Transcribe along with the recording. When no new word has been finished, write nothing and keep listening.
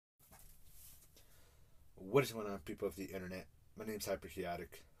What is going on, people of the internet? My name's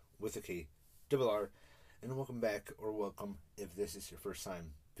Hyperchaotic with a K, double R, and welcome back, or welcome if this is your first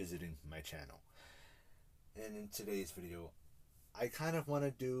time visiting my channel. And in today's video, I kind of want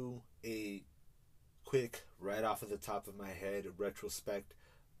to do a quick, right off of the top of my head, retrospect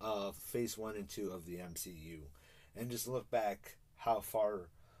of Phase 1 and 2 of the MCU, and just look back how far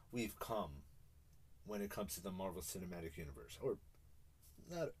we've come when it comes to the Marvel Cinematic Universe. Or,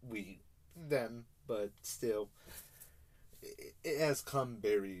 not we, them, but still, it has come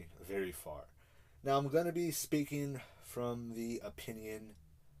very, very far. Now, I'm going to be speaking from the opinion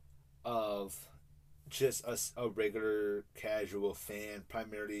of just a regular casual fan,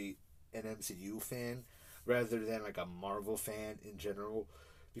 primarily an MCU fan, rather than like a Marvel fan in general,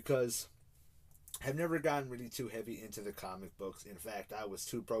 because I've never gotten really too heavy into the comic books. In fact, I was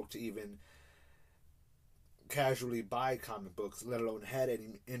too broke to even casually buy comic books, let alone had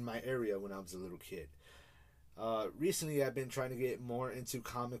any in my area when I was a little kid. Recently, I've been trying to get more into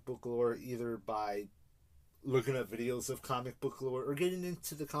comic book lore, either by looking at videos of comic book lore or getting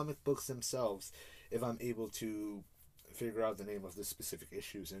into the comic books themselves, if I'm able to figure out the name of the specific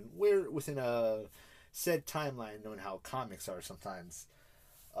issues and where within a said timeline, knowing how comics are sometimes,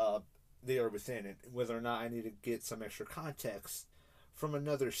 they are within it, whether or not I need to get some extra context from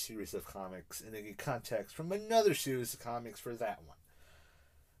another series of comics and then get context from another series of comics for that one.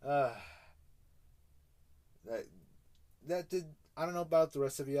 That did, I don't know about the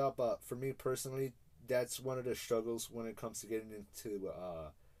rest of y'all, but for me personally, that's one of the struggles when it comes to getting into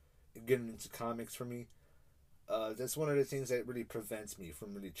comics for me. That's one of the things that really prevents me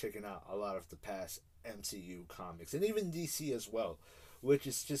from really checking out a lot of the past MCU comics and even DC as well, which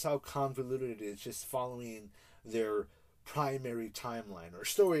is just how convoluted it is, just following their primary timeline or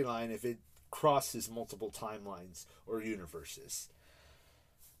storyline if it crosses multiple timelines or universes.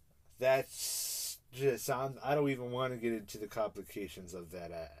 That's just, I don't even want to get into the complications of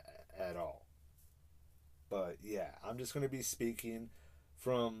that at all. But yeah, I'm just going to be speaking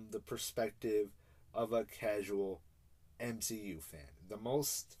from the perspective of a casual MCU fan. The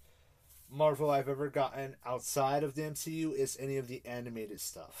most Marvel I've ever gotten outside of the MCU is any of the animated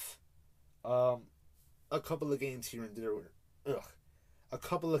stuff. A couple of games here and there were, a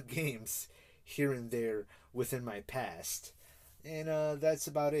couple of games here and there within my past, and that's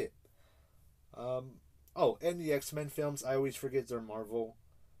about it. And the X-Men films, I always forget they're Marvel.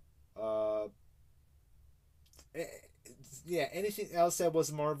 Uh, yeah, anything else that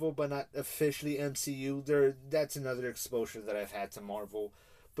was Marvel but not officially MCU, that's another exposure that I've had to Marvel.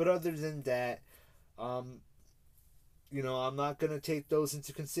 But other than that, um, I'm not gonna take those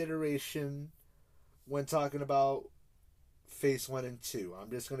into consideration when talking about Phase 1 and 2.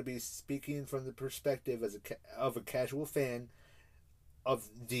 I'm just gonna be speaking from the perspective of a casual fan of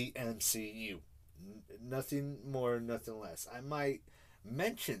the MCU. Nothing more, nothing less. I might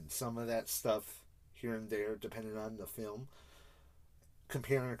mention some of that stuff here and there, depending on the film,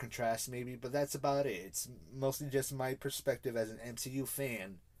 compare and contrast maybe, but that's about it. It's mostly just my perspective as an MCU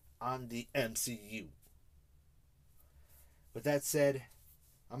fan on the MCU. With that said,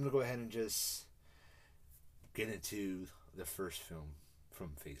 I'm gonna go ahead and just get into the first film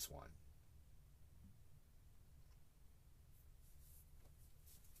from Phase 1.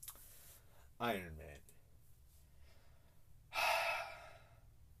 Iron Man.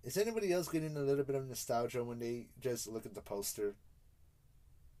 Is anybody else getting a little bit of nostalgia when they just look at the poster?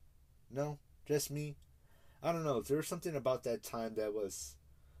 No? Just me? I don't know. There was something about that time that was,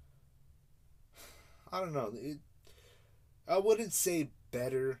 I don't know. I wouldn't say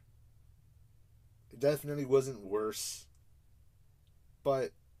better. It definitely wasn't worse.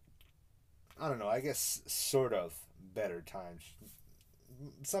 But, I don't know. I guess sort of better times.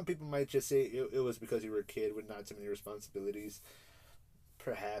 Some people might just say it was because you were a kid with not too many responsibilities.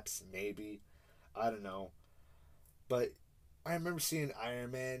 Perhaps, maybe. I don't know. But I remember seeing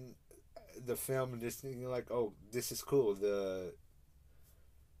Iron Man, the film, and just thinking like, oh, this is cool. The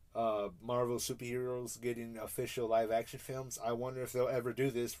Marvel superheroes getting official live action films. I wonder if they'll ever do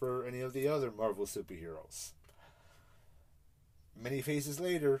this for any of the other Marvel superheroes. Many phases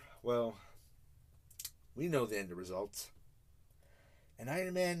later, well, we know the end result. And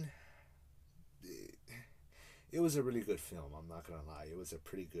Iron Man, it was a really good film. I'm not gonna lie, it was a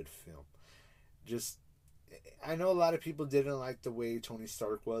pretty good film. Just, I know a lot of people didn't like the way Tony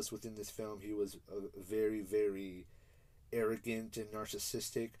Stark was within this film. He was very, very arrogant and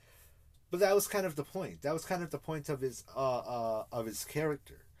narcissistic, but that was kind of the point. That was kind of the point of his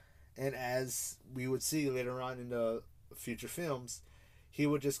character. And as we would see later on in the future films, he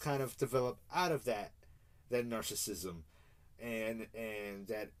would just kind of develop out of that narcissism and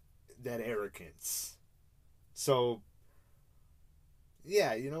that arrogance. So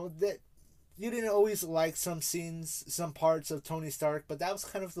yeah, you know that you didn't always like some scenes, some parts of Tony Stark, but that was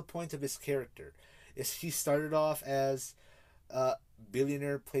kind of the point of his character. Is he started off as a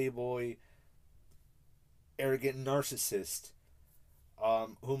billionaire playboy, arrogant narcissist,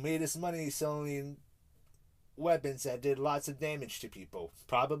 who made his money selling weapons that did lots of damage to people,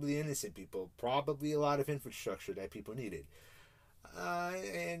 probably innocent people, probably a lot of infrastructure that people needed,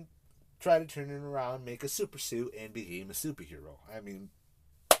 and try to turn it around, make a super suit, and became a superhero. I mean,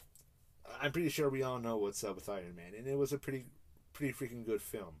 I'm pretty sure we all know what's up with Iron Man, and it was a pretty freaking good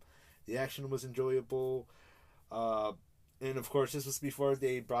film. The action was enjoyable, uh, and of course, this was before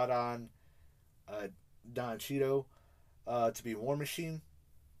they brought on uh, Don Cheeto to be War Machine,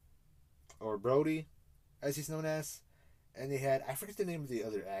 or Brody, as he's known as, and they had, I forget the name of the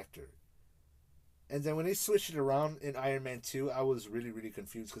other actor. And then when they switched it around in Iron Man 2, I was really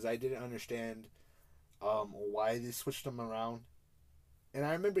confused because I didn't understand why they switched them around. And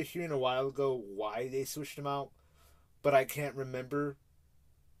I remember hearing a while ago why they switched them out, but I can't remember.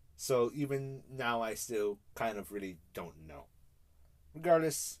 So even now, I still kind of really don't know.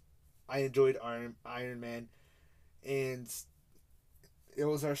 Regardless, I enjoyed Iron Man, and it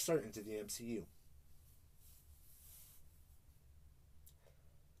was our start into the MCU.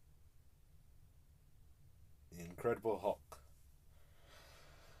 The Incredible Hulk.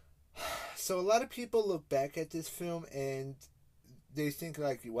 So a lot of people look back at this film and they think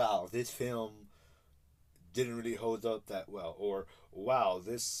like, wow, this film didn't really hold up that well, or wow,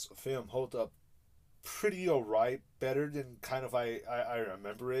 this film held up pretty alright, better than kind of I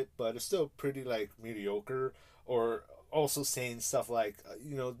remember it, but it's still pretty like mediocre. Or also saying stuff like,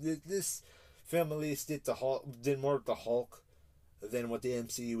 this film at least did more of the Hulk than what the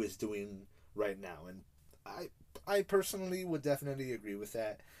MCU is doing right now, and I I personally would definitely agree with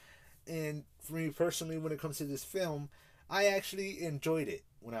that. And for me personally, when it comes to this film, I actually enjoyed it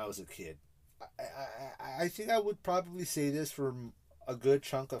when I was a kid. I think I would probably say this for a good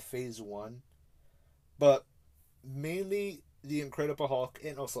chunk of Phase One, but mainly the Incredible Hulk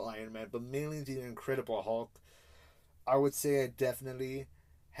and also Iron Man, but mainly the Incredible Hulk. I would say I definitely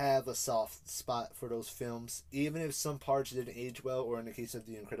have a soft spot for those films, even if some parts didn't age well, or in the case of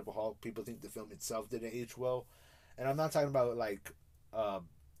the Incredible Hulk, people think the film itself didn't age well. And I'm not talking about like uh,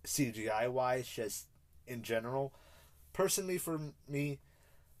 CGI wise, just in general. Personally, for me,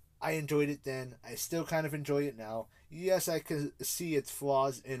 I enjoyed it then. I still kind of enjoy it now. Yes, I can see its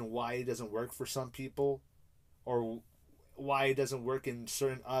flaws and why it doesn't work for some people, or why it doesn't work in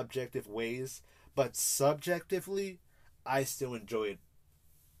certain objective ways. But subjectively, I still enjoy it.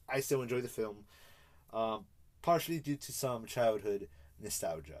 I still enjoy the film, um, partially due to some childhood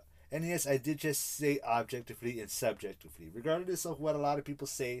nostalgia. And yes, I did just say objectively and subjectively. Regardless of what a lot of people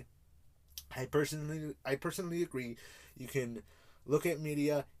say, I personally agree. You can look at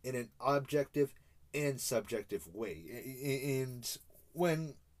media in an objective and subjective way. And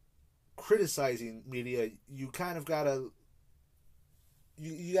when criticizing media, you kind of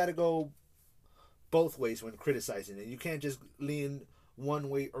you gotta go both ways when criticizing it. You can't just lean one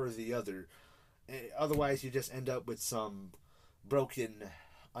way or the other. Otherwise, you just end up with some broken,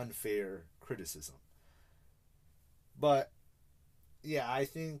 unfair criticism. But yeah, I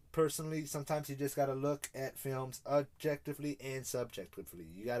think personally, sometimes you just gotta look at films objectively and subjectively.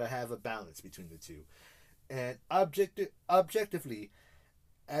 You gotta have a balance between the two. And objectively,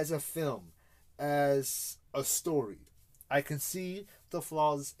 as a film, as a story, I can see the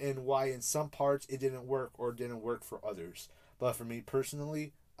flaws and why in some parts it didn't work or didn't work for others. But for me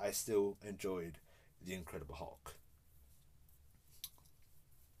personally, I still enjoyed The Incredible Hulk.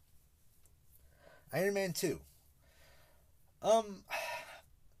 Iron Man 2. Um,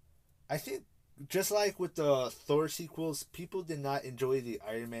 I think just like with the Thor sequels, people did not enjoy the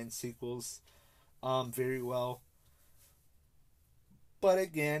Iron Man sequels very well. But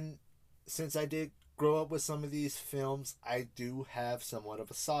again, since I did grow up with some of these films, I do have somewhat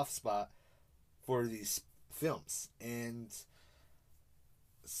of a soft spot for these films. And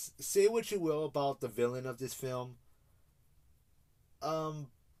say what you will about the villain of this film. Um,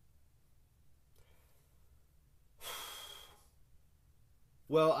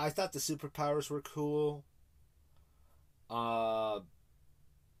 well, I thought the superpowers were cool. Uh,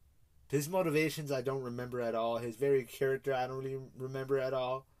 his motivations I don't remember at all. His very character I don't really remember at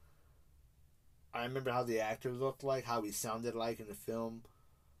all. I remember how the actor looked like, how he sounded like in the film.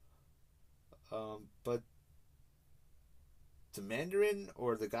 But the Mandarin,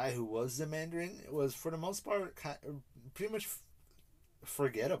 or the guy who was the Mandarin, was for the most part pretty much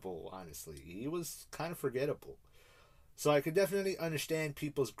forgettable. Honestly, he was kind of forgettable. So I could definitely understand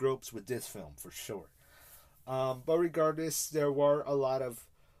people's gropes with this film for sure. But regardless, there were a lot of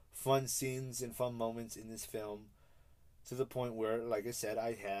fun scenes and fun moments in this film, to the point where, like I said,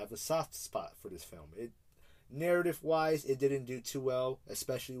 I have a soft spot for this film. It narrative wise, it didn't do too well,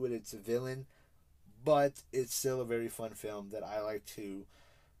 especially with its villain, but it's still a very fun film that I like to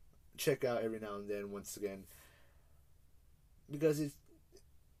check out every now and then. Once again, because it's,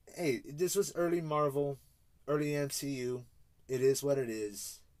 hey, this was early Marvel, early MCU. It is what it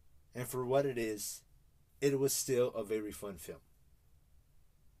is, and for what it was still a very fun film.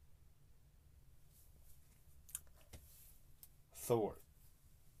 Thor.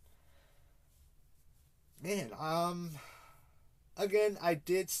 Man, again, I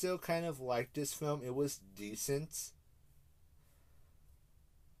did still kind of like this film. It was decent,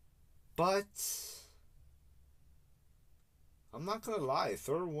 but I'm not gonna lie,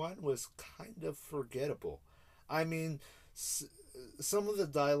 Thor 1 was kind of forgettable. I mean, some of the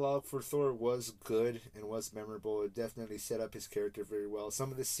dialogue for Thor was good and was memorable. It definitely set up his character very well.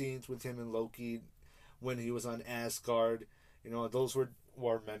 Some of the scenes with him and Loki when he was on Asgard, those were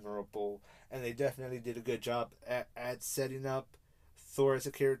memorable, and they definitely did a good job at setting up Thor as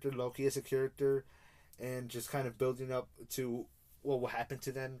a character, Loki as a character, and just kind of building up to what will happen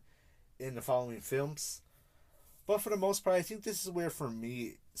to them in the following films. But for the most part, I think this is where, for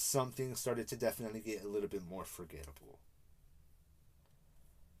me, something started to definitely get a little bit more forgettable.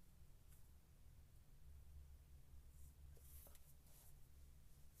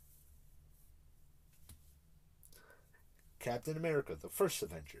 Captain America, the first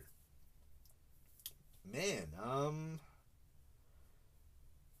Avenger. Man,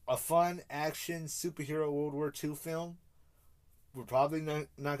 a fun action superhero World War II film. We're probably not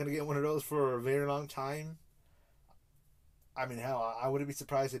going to get one of those for a very long time. I mean, hell, I wouldn't be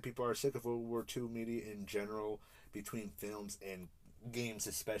surprised if people are sick of World War II media in general, between films and games,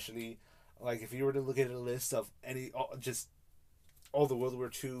 especially. Like, if you were to look at a list of just all the World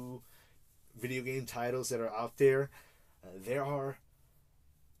War II video game titles that are out there, there are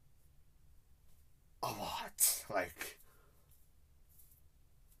a lot. Like,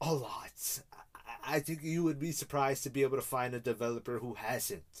 a lot. I think you would be surprised to be able to find a developer who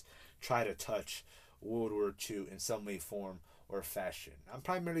hasn't tried to touch World War II in some way, form, or fashion. I'm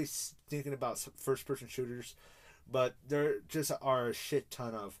primarily thinking about first person shooters, but there just are a shit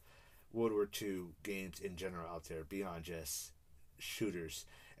ton of World War II games in general out there beyond just shooters.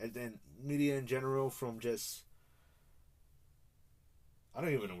 And then media in general, from just, I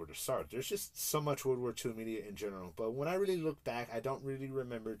don't even know where to start. There's just so much World War II media in general. But when I really look back, I don't really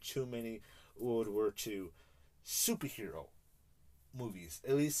remember too many World War II superhero movies.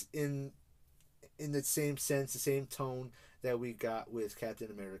 At least in the same sense, the same tone that we got with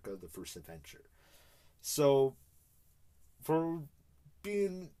Captain America: The First Adventure. So, for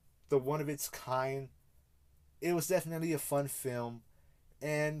being the one of its kind, it was definitely a fun film,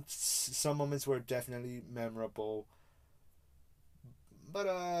 and some moments were definitely memorable. But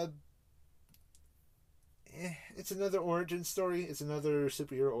it's another origin story. It's another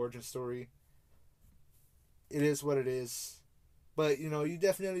superhero origin story. It is what it is. But you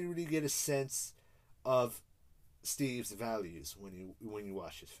definitely really get a sense of Steve's values when you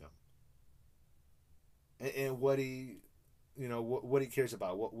watch his film, and what he what he cares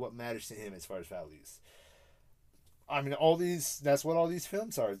about, what matters to him as far as values. I mean, all these that's what all these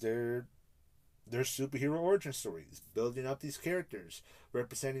films are. They're superhero origin stories, building up these characters,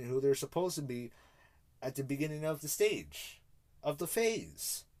 representing who they're supposed to be at the beginning of the stage, of the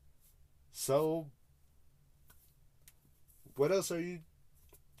phase. So, what else are you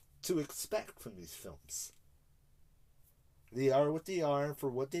to expect from these films? They are what they are, and for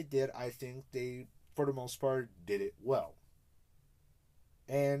what they did, I think they, for the most part, did it well.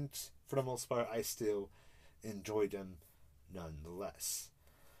 And for the most part, I still enjoy them nonetheless.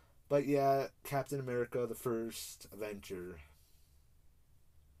 But yeah, Captain America, the first Avenger.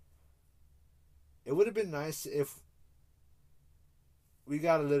 It would have been nice if we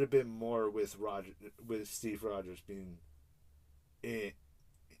got a little bit more with Steve Rogers being in,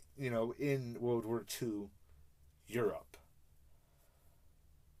 in World War II Europe.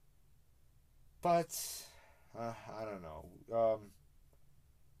 But I don't know.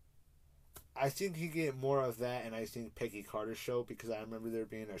 I think you get more of that, and I think Peggy Carter's show, because I remember there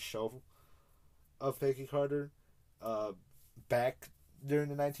being a show of Peggy Carter uh, back during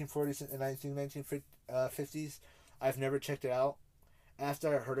the 1940s and 1950s. I've never checked it out.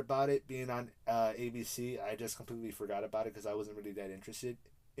 After I heard about it being on ABC, I just completely forgot about it because I wasn't really that interested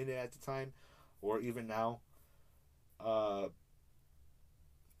in it at the time, or even now. Uh,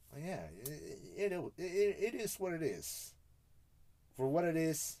 yeah, it is what it is. For what it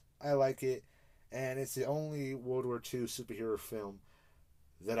is, I like it, and it's the only World War II superhero film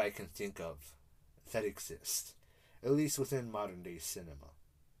that I can think of that exists, at least within modern day cinema.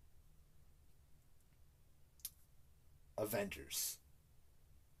 Avengers.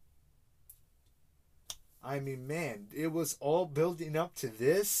 I mean, man, it was all building up to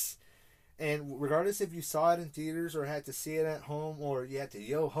this. And regardless if you saw it in theaters or had to see it at home or you had to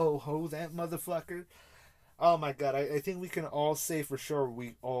yo ho ho that motherfucker, oh my god, I think we can all say for sure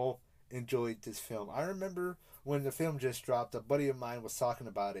we all enjoyed this film. I remember when the film just dropped, a buddy of mine was talking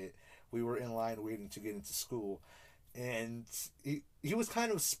about it. We were in line waiting to get into school, and he was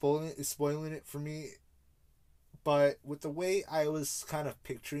kind of spoiling it for me, but with the way I was kind of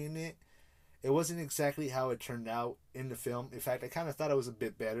picturing it, it wasn't exactly how it turned out in the film. In fact, I kind of thought it was a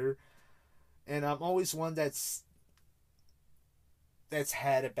bit better. And I'm always one that's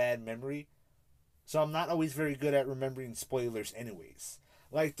had a bad memory. So I'm not always very good at remembering spoilers anyways.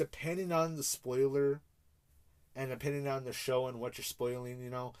 Like depending on the spoiler and depending on the show and what you're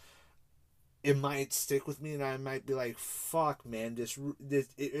spoiling, it might stick with me and I might be like, fuck man, it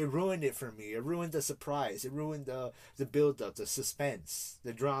ruined it for me. It ruined the surprise. It ruined the build up, the suspense,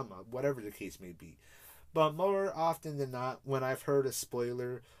 the drama, whatever the case may be. But more often than not, when I've heard a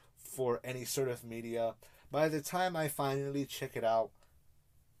spoiler for any sort of media, by the time I finally check it out,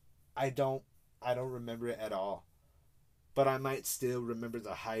 I don't remember it at all. But I might still remember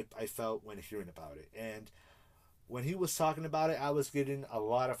the hype I felt when hearing about it. And when he was talking about it, I was getting a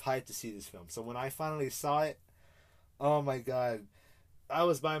lot of hype to see this film. So when I finally saw it, oh my god, I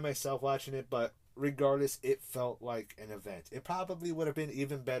was by myself watching it, but regardless, it felt like an event. It probably would have been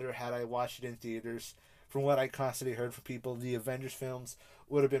even better had I watched it in theaters. From what I constantly heard from people, the Avengers films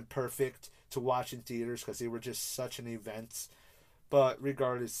would have been perfect to watch in theaters because they were just such an event. But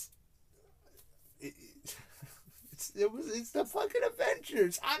regardless, it's the fucking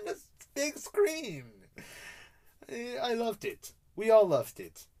Avengers on the big screen. I loved it. We all loved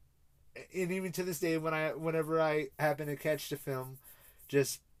it. And even to this day, whenever I happen to catch the film,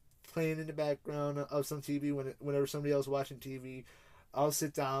 just playing in the background of some TV, whenever somebody else watching TV, I'll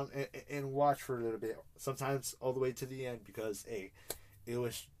sit down and watch for a little bit. Sometimes all the way to the end because, hey, it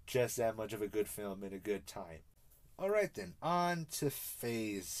was just that much of a good film and a good time. Alright then, on to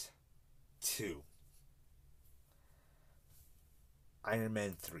phase 2. Iron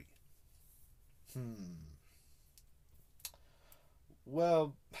Man 3.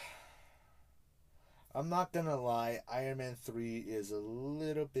 Well, I'm not gonna lie, Iron Man 3 is a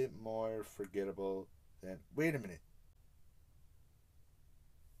little bit more forgettable than... Wait a minute.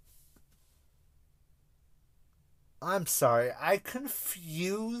 I'm sorry, I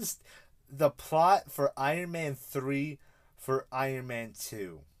confused the plot for Iron Man 3 for Iron Man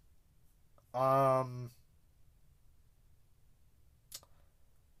 2.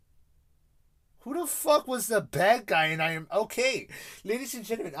 Who the fuck was the bad guy in Iron... Okay, ladies and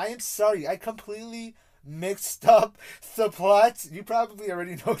gentlemen, I am sorry. I completely mixed up the plots. You probably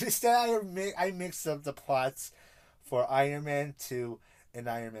already noticed that. I mixed up the plots for Iron Man 2 and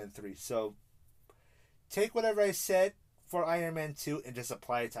Iron Man 3. So, take whatever I said for Iron Man 2 and just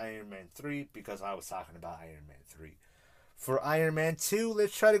apply it to Iron Man 3 because I was talking about Iron Man 3. For Iron Man 2,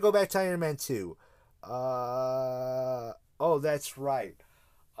 let's try to go back to Iron Man 2. Oh, that's right.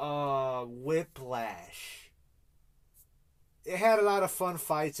 Whiplash. It had a lot of fun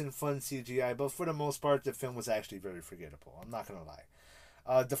fights and fun CGI, but for the most part, the film was actually very forgettable. I'm not gonna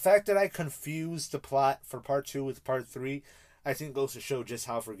lie. The fact that I confused the plot for part 2 with part 3, I think goes to show just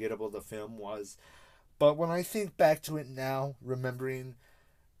how forgettable the film was. But when I think back to it now, remembering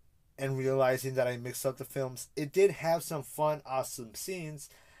and realizing that I mixed up the films, it did have some fun, awesome scenes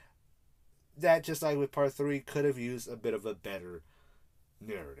that, just like with part 3, could have used a bit of a better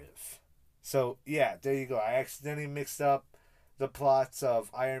narrative. So, yeah, there you go. I accidentally mixed up the plots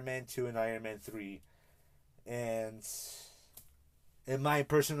of Iron Man 2 and Iron Man 3. And in my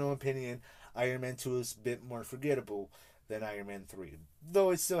personal opinion, Iron Man 2 is a bit more forgettable than Iron Man 3.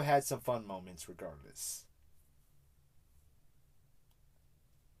 Though it still had some fun moments regardless.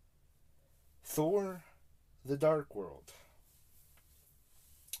 Thor: The Dark World.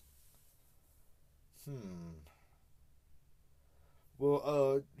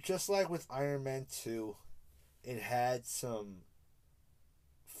 Well, just like with Iron Man 2, it had some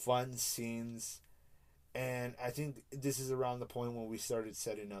fun scenes, and I think this is around the point when we started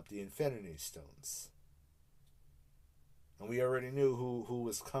setting up the Infinity Stones. And we already knew who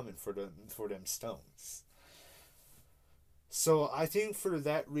was coming for them stones. So I think for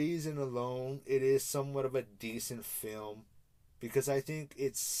that reason alone, it is somewhat of a decent film, because I think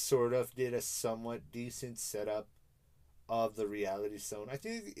it sort of did a somewhat decent setup of the reality stone. I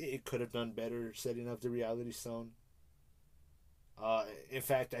think it could have done better setting up the reality stone. In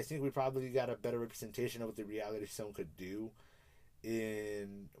fact, I think we probably got a better representation of what the reality stone could do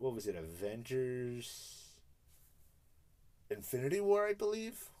in, what was it, Avengers Infinity War, I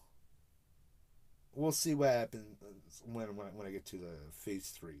believe. We'll see what happens when I get to the phase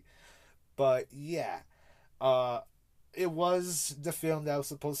 3. But yeah, uh, it was the film that was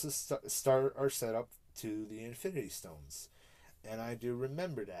supposed to start our setup to the Infinity Stones, and I do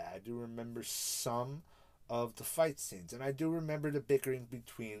remember that. I do remember some of the fight scenes, and I do remember the bickering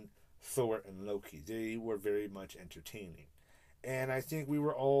between Thor and Loki. They were very much entertaining, and I think we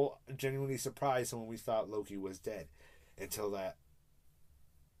were all genuinely surprised when we thought Loki was dead, until that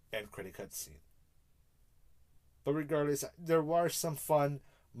end credit cutscene. But regardless, there were some fun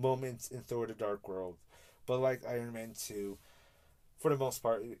moments in Thor: The Dark World, but like Iron Man 2, for the most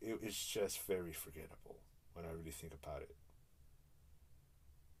part, it's just very forgettable when I really think about it.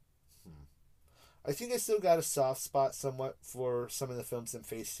 I think I still got a soft spot somewhat for some of the films in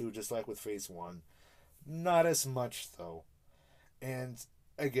Phase 2, just like with Phase 1. Not as much, though. And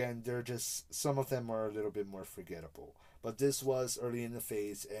again, they're just, some of them are a little bit more forgettable. But this was early in the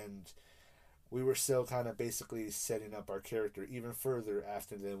phase, and we were still kind of basically setting up our character even further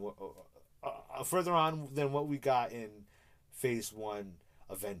after than what, further on than what we got in Phase 1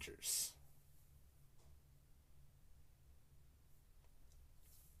 Avengers.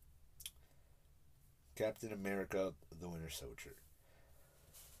 Captain America, the Winter Soldier.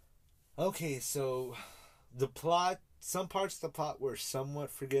 Okay, so the plot, some parts of the plot were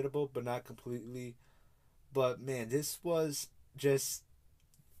somewhat forgettable, but not completely. But man, this was just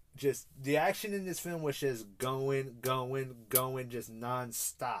the action in this film was just going, just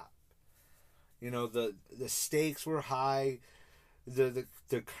nonstop. You know, the stakes were high. The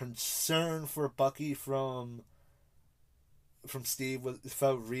concern for Bucky from Steve was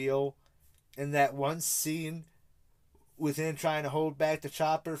felt real. And that one scene with him trying to hold back the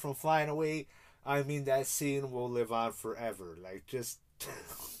chopper from flying away, I mean, that scene will live on forever. Like, just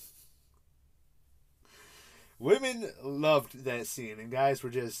women loved that scene, and guys were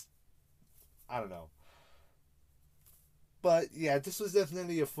just, I don't know. But yeah, this was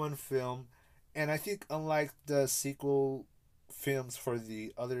definitely a fun film, and I think unlike the sequel films for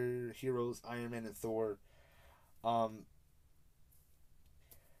the other heroes, Iron Man and Thor, um,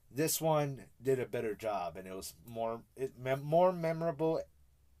 this one did a better job, and it was more memorable,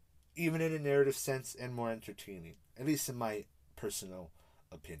 even in a narrative sense, and more entertaining. At least in my personal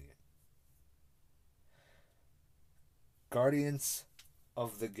opinion. Guardians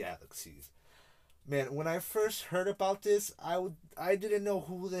of the Galaxy. Man, when I first heard about this, I didn't know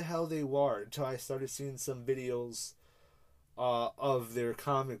who the hell they were until I started seeing some videos of their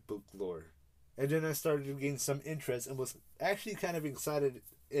comic book lore. And then I started to gain some interest and was actually kind of excited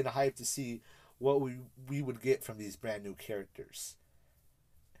and hyped to see what we would get from these brand new characters.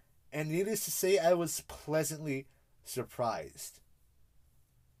 And needless to say, I was pleasantly surprised.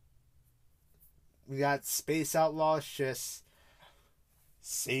 We got Space Outlaws just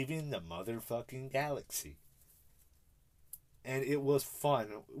saving the motherfucking galaxy. And it was fun.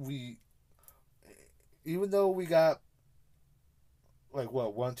 Even though we got like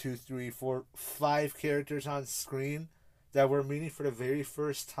what, 5 characters on screen that were meeting for the very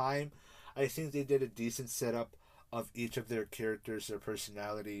first time, I think they did a decent setup of each of their characters, their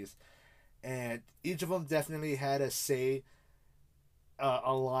personalities, and each of them definitely had a say,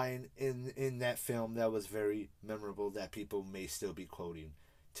 a line in that film that was very memorable that people may still be quoting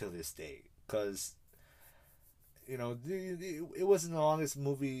till this day. Because you know, it wasn't the longest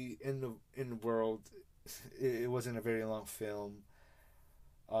movie in the world. It wasn't a very long film.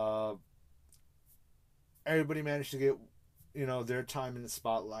 Uh, Everybody managed to get, you know, their time in the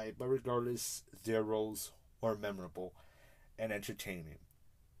spotlight, but regardless, their roles were memorable and entertaining.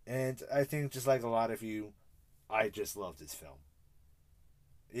 And I think, just like a lot of you, I just love this film.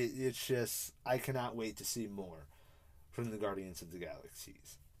 It's just, I cannot wait to see more from the Guardians of the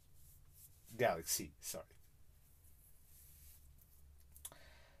Galaxy, sorry.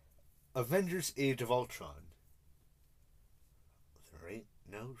 Avengers Age of Ultron. There ain't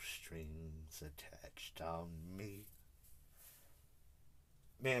no strings attached on me.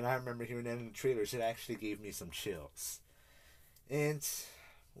 Man, I remember hearing that in the trailers. It actually gave me some chills. And,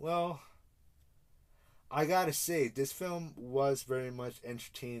 well, I gotta say, this film was very much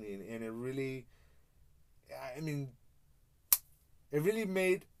entertaining, and it really, I mean, it really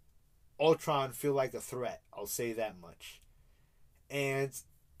made Ultron feel like a threat. I'll say that much. And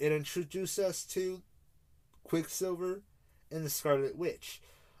it introduced us to Quicksilver and the Scarlet Witch,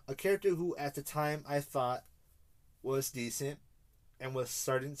 a character who, at the time, I thought was decent and was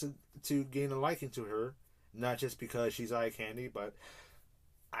starting to gain a liking to her, not just because she's eye candy, but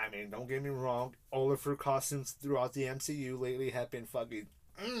I mean, don't get me wrong, all of her costumes throughout the MCU lately have been fucking,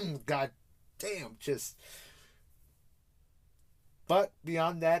 god damn, just. But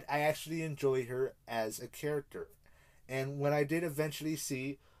beyond that, I actually enjoy her as a character. And when I did eventually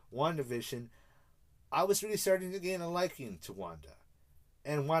see WandaVision, I was really starting to gain a liking to Wanda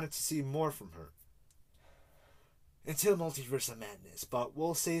and wanted to see more from her. Until Multiverse of Madness, but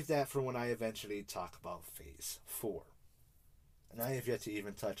we'll save that for when I eventually talk about Phase 4. And I have yet to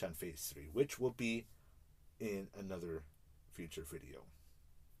even touch on Phase 3, which will be in another future video.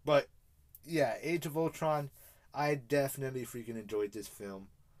 But yeah, Age of Ultron, I definitely freaking enjoyed this film.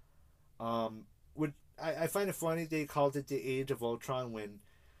 Would I find it funny they called it the Age of Ultron when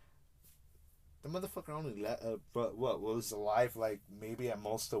the motherfucker only but what was alive like maybe at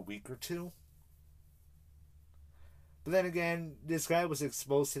most a week or two. But then again, this guy was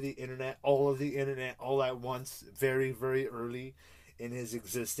exposed to the internet, all of the internet, all at once, very, very early in his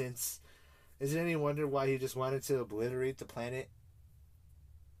existence. Is it any wonder why he just wanted to obliterate the planet?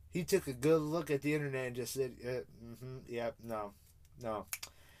 He took a good look at the internet and just said, no.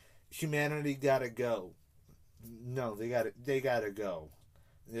 Humanity gotta go. No, they gotta go.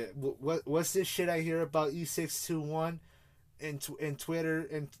 What's this shit I hear about E621 in Twitter?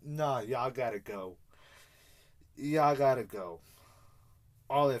 And no, y'all gotta go. Y'all gotta go.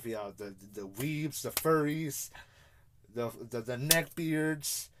 All of y'all, the weebs, the furries, the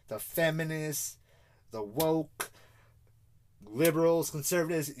neckbeards, the feminists, the woke, liberals,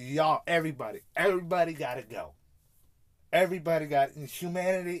 conservatives, y'all, everybody gotta go. Everybody got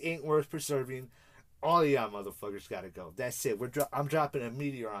humanity ain't worth preserving. All of y'all motherfuckers gotta go. That's it. I'm dropping a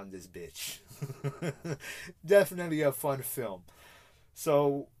meteor on this bitch. Definitely a fun film.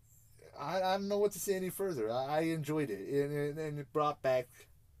 So I don't know what to say any further. I enjoyed it, and it brought back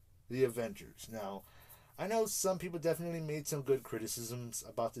the Avengers. Now, I know some people definitely made some good criticisms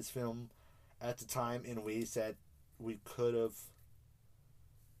about this film at the time in ways that we could have,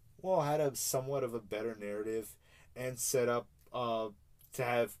 well, had a somewhat of a better narrative and set up to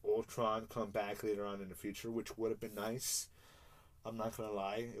have Ultron come back later on in the future, which would have been nice. I'm not gonna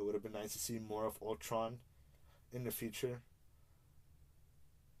lie, it would have been nice to see more of Ultron in the future.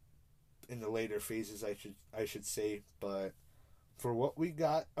 In the later phases, I should say, but for what we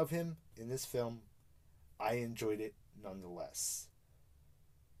got of him in this film, I enjoyed it nonetheless.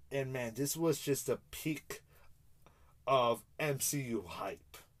 And man, this was just a peak of MCU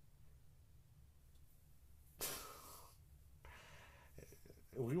hype.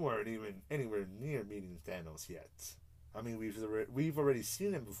 We weren't even anywhere near meeting Thanos yet. I mean, we've already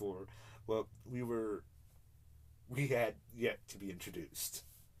seen him before, but we had yet to be introduced.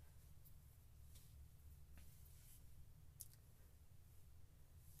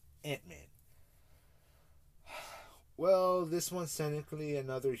 Ant-Man. Well, this one's technically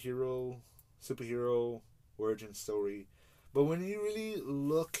another superhero origin story. But when you really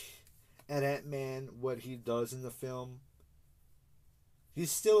look at Ant-Man, what he does in the film, he's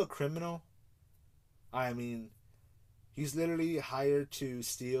still a criminal. I mean, he's literally hired to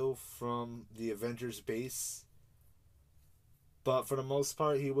steal from the Avengers base. But for the most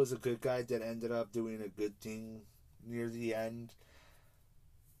part, he was a good guy that ended up doing a good thing near the end.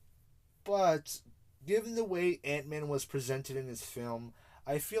 But given the way Ant-Man was presented in this film,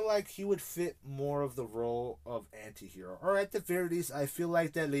 I feel like he would fit more of the role of anti-hero. Or at the very least, I feel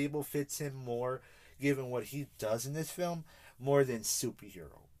like that label fits him more, given what he does in this film, more than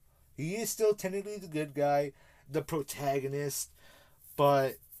superhero. He is still technically the good guy, the protagonist,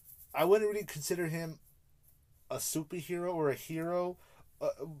 but I wouldn't really consider him a superhero or a hero,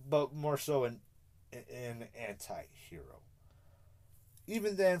 but more so an anti-hero.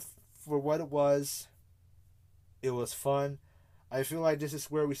 Even then, for what it was fun. I feel like this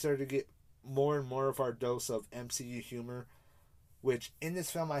is where we started to get more and more of our dose of MCU humor, which in this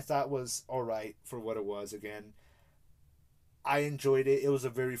film I thought was alright for what it was. Again, I enjoyed it. It was a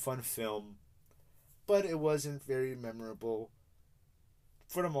very fun film, but it wasn't very memorable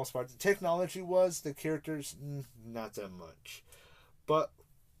for the most part. The technology was, the characters, not that much. But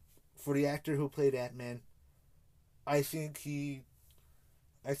for the actor who played Ant-Man, I think he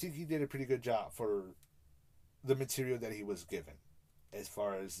did a pretty good job for the material that he was given, as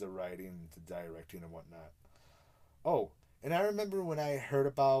far as the writing, the directing, and whatnot. Oh, and I remember when I heard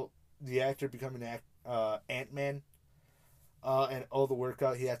about the actor becoming Ant-Man, and all the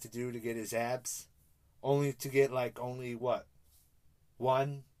workout he had to do to get his abs, only to get only what,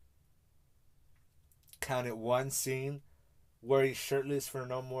 one one scene where he's shirtless for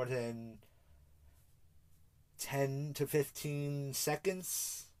no more than 10 to 15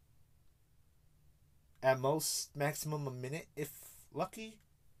 seconds. At most, maximum a minute if lucky.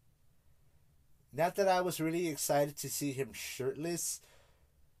 Not that I was really excited to see him shirtless.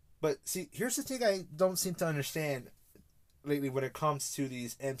 But see, here's the thing I don't seem to understand lately when it comes to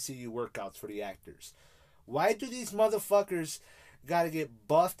these MCU workouts for the actors. Why do these motherfuckers gotta get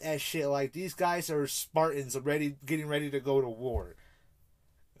buffed as shit? Like, these guys are Spartans already getting ready to go to war.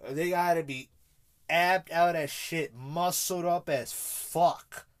 They gotta be abbed out as shit, muscled up as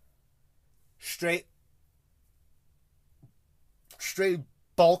fuck. Straight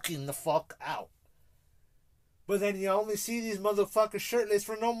bulking the fuck out. But then you only see these motherfuckers shirtless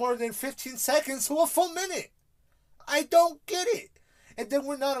for no more than 15 seconds to a full minute. I don't get it. And then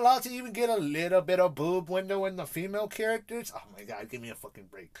we're not allowed to even get a little bit of boob window in the female characters. Oh my god, give me a fucking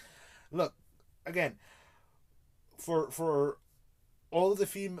break. Look, again, for all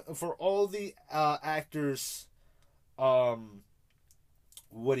the actors,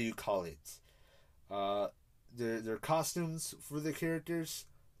 what do you call it? Their costumes for the characters,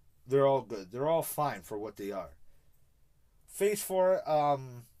 they're all good. They're all fine for what they are. Phase 4,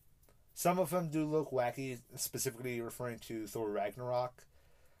 some of them do look wacky, specifically referring to Thor Ragnarok.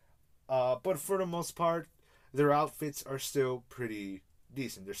 But for the most part, their outfits are still pretty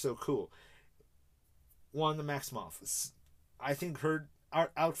decent. They're still cool. Wanda Maximoff, I think her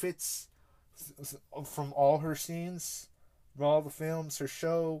outfits from all her scenes, from all the films, her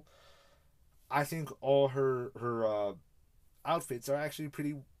show, I think all her outfits are actually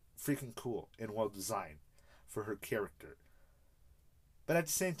pretty freaking cool and well designed for her character. But at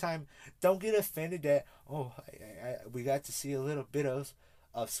the same time, don't get offended that, oh, we got to see a little bit of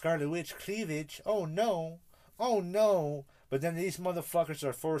Scarlet Witch cleavage. Oh no. Oh no. But then these motherfuckers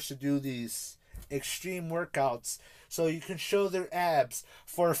are forced to do these extreme workouts so you can show their abs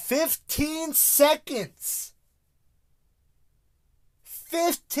for 15 seconds.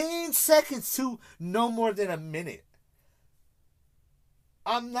 15 seconds to no more than a minute.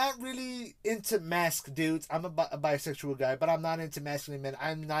 I'm not really into masked dudes. I'm a bisexual guy, but I'm not into masculine men.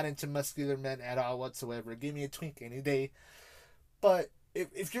 I'm not into muscular men at all whatsoever. Give me a twink any day. But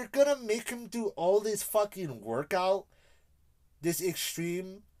if you're gonna make him do all this fucking workout, this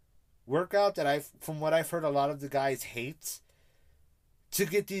extreme workout that from what I've heard, a lot of the guys hate, to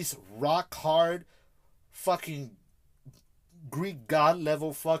get these rock hard fucking Greek god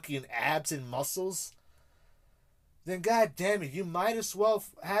level fucking abs and muscles, then god damn it, you might as well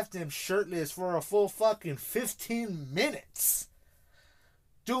have them shirtless for a full fucking 15 minutes.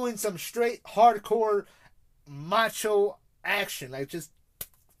 Doing some straight hardcore macho action. Like, just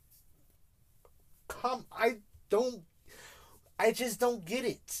I just don't get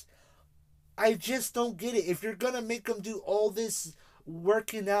it. I just don't get it. If you're gonna make them do all this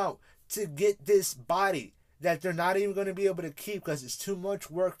working out to get this body that they're not even gonna be able to keep because it's too much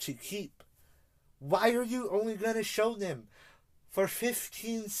work to keep, why are you only going to show them for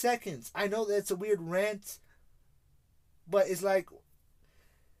 15 seconds? I know that's a weird rant, but it's like,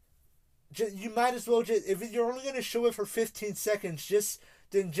 you might as well just, if you're only going to show it for 15 seconds, just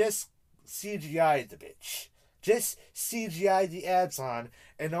CGI the bitch. Just CGI the abs on,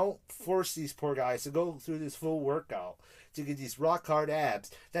 and don't force these poor guys to go through this full workout to get these rock hard abs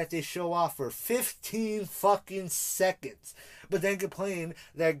that they show off for 15 fucking seconds. But then complain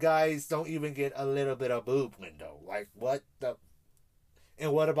that guys don't even get a little bit of boob window. Like, what the...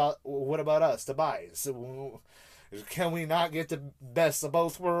 And what about us, the guys? Can we not get the best of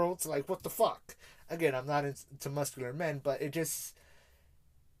both worlds? Like, what the fuck? Again, I'm not into muscular men, but it just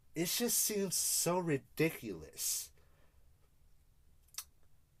seems so ridiculous.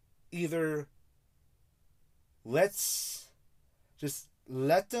 Either let's just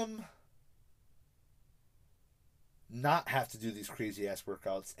let them not have to do these crazy ass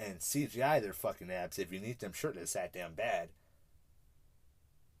workouts and CGI their fucking abs if you need them shirtless that damn bad.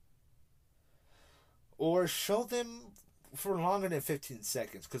 Or show them for longer than 15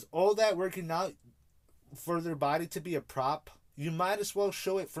 seconds. Because all that working out for their body to be a prop, you might as well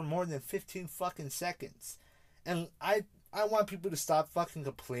show it for more than 15 fucking seconds. And I want people to stop fucking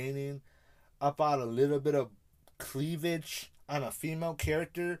complaining about a little bit of cleavage on a female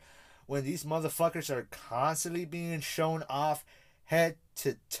character when these motherfuckers are constantly being shown off head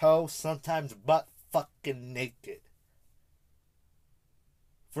to toe, sometimes butt fucking naked.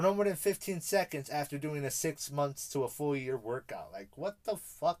 For no more than 15 seconds after doing a 6 months to a full year workout. Like, what the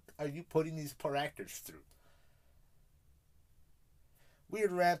fuck are you putting these poor actors through?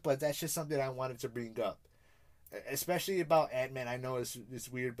 Weird rant, but that's just something I wanted to bring up. Especially about Ant-Man. I know it's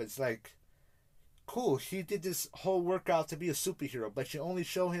weird, but it's like, cool, he did this whole workout to be a superhero, but you only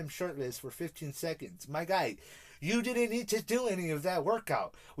show him shirtless for 15 seconds. My guy, you didn't need to do any of that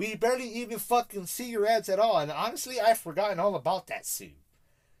workout. We barely even fucking see your abs at all. And honestly, I've forgotten all about that suit.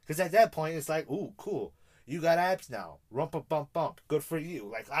 Because at that point, it's like, ooh, cool. You got abs now. Rumpa bump bump. Good for you.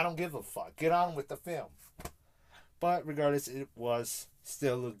 Like, I don't give a fuck. Get on with the film. But regardless, it was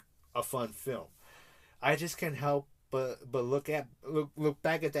still a fun film. I just can't help but look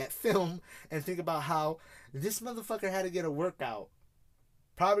back at that film and think about how this motherfucker had to get a workout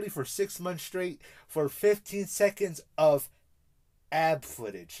probably for 6 months straight for 15 seconds of ab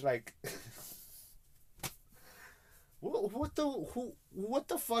footage. Like, what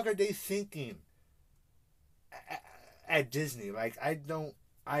the fuck are they thinking at Disney? Like, I don't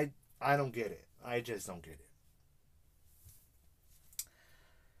get it. I just don't get it.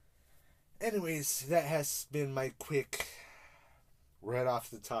 Anyways, that has been my quick, right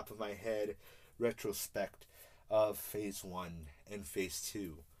off the top of my head, retrospect of Phase 1 and Phase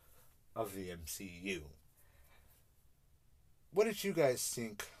 2 of the MCU. What did you guys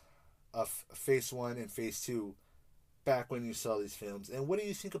think of Phase 1 and Phase 2 back when you saw these films? And what do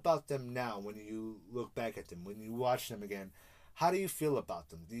you think about them now when you look back at them, when you watch them again? How do you feel about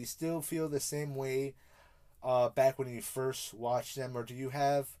them? Do you still feel the same way back when you first watched them? Or do you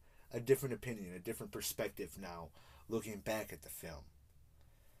have a different opinion, a different perspective now, looking back at the film?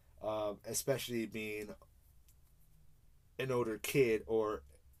 Especially being an older kid or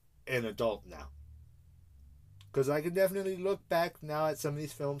an adult now. Because I can definitely look back now at some of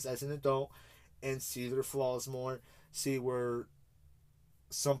these films as an adult and see their flaws more, see where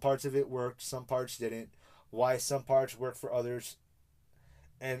some parts of it worked, some parts didn't, why some parts worked for others,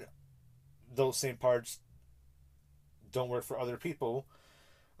 and those same parts don't work for other people.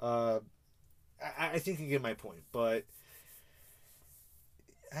 I think you get my point, but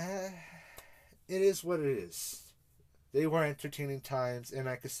it is what it is. They were entertaining times, and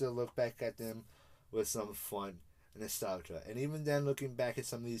I could still look back at them with some fun and nostalgia. And even then, looking back at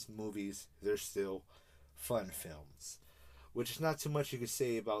some of these movies, they're still fun films, which is not too much you could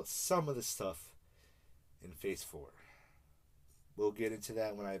say about some of the stuff in Phase 4. We'll get into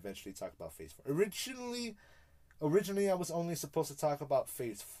that when I eventually talk about Phase 4. Originally, I was only supposed to talk about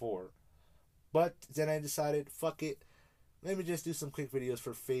Phase 4. But then I decided, fuck it. Let me just do some quick videos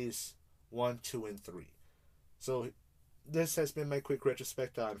for Phase 1, 2, and 3. So, this has been my quick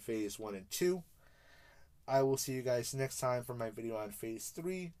retrospective on Phase 1 and 2. I will see you guys next time for my video on Phase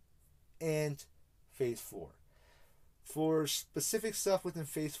 3 and Phase 4. For specific stuff within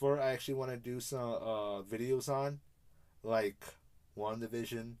Phase 4, I actually want to do some videos on, like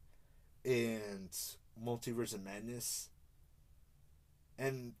WandaVision and Multiverse of Madness.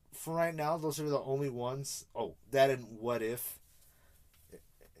 And for right now, those are the only ones. Oh, that and What If.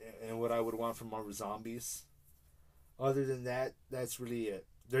 And what I would want from Marvel Zombies. Other than that, that's really it.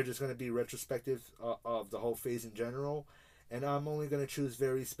 They're just going to be retrospective of the whole phase in general. And I'm only going to choose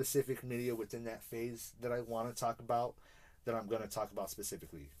very specific media within that phase that I want to talk about, that I'm going to talk about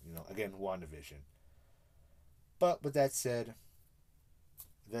specifically. You know, again, WandaVision. But with that said,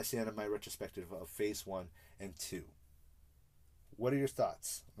 that's the end of my retrospective of Phase 1 and 2. What are your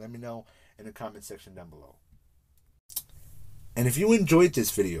thoughts? Let me know in the comment section down below. And if you enjoyed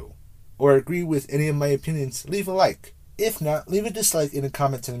this video, or agree with any of my opinions, leave a like. If not, leave a dislike in a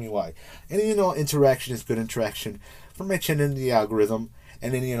comment telling me why. Any and all interaction is good interaction for my channel and the algorithm,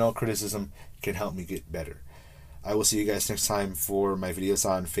 and any and all criticism can help me get better. I will see you guys next time for my videos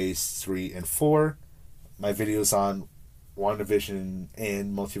on Phase 3 and 4, my videos on WandaVision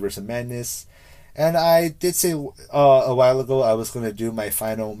and Multiverse of Madness. And I did say a while ago I was going to do my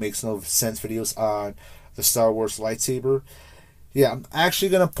final Makes No Sense videos on the Star Wars lightsaber. Yeah, I'm actually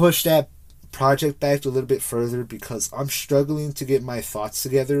going to push that project back a little bit further because I'm struggling to get my thoughts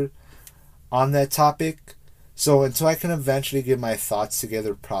together on that topic. So until I can eventually get my thoughts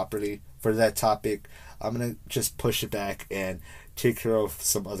together properly for that topic, I'm going to just push it back and take care of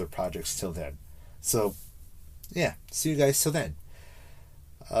some other projects till then. So, yeah, see you guys till then.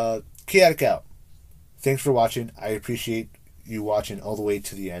 Chaotic out. Thanks for watching. I appreciate you watching all the way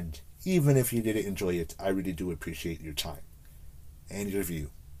to the end. Even if you didn't enjoy it, I really do appreciate your time and your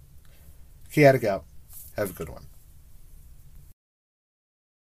view. Chaotic out. Have a good one.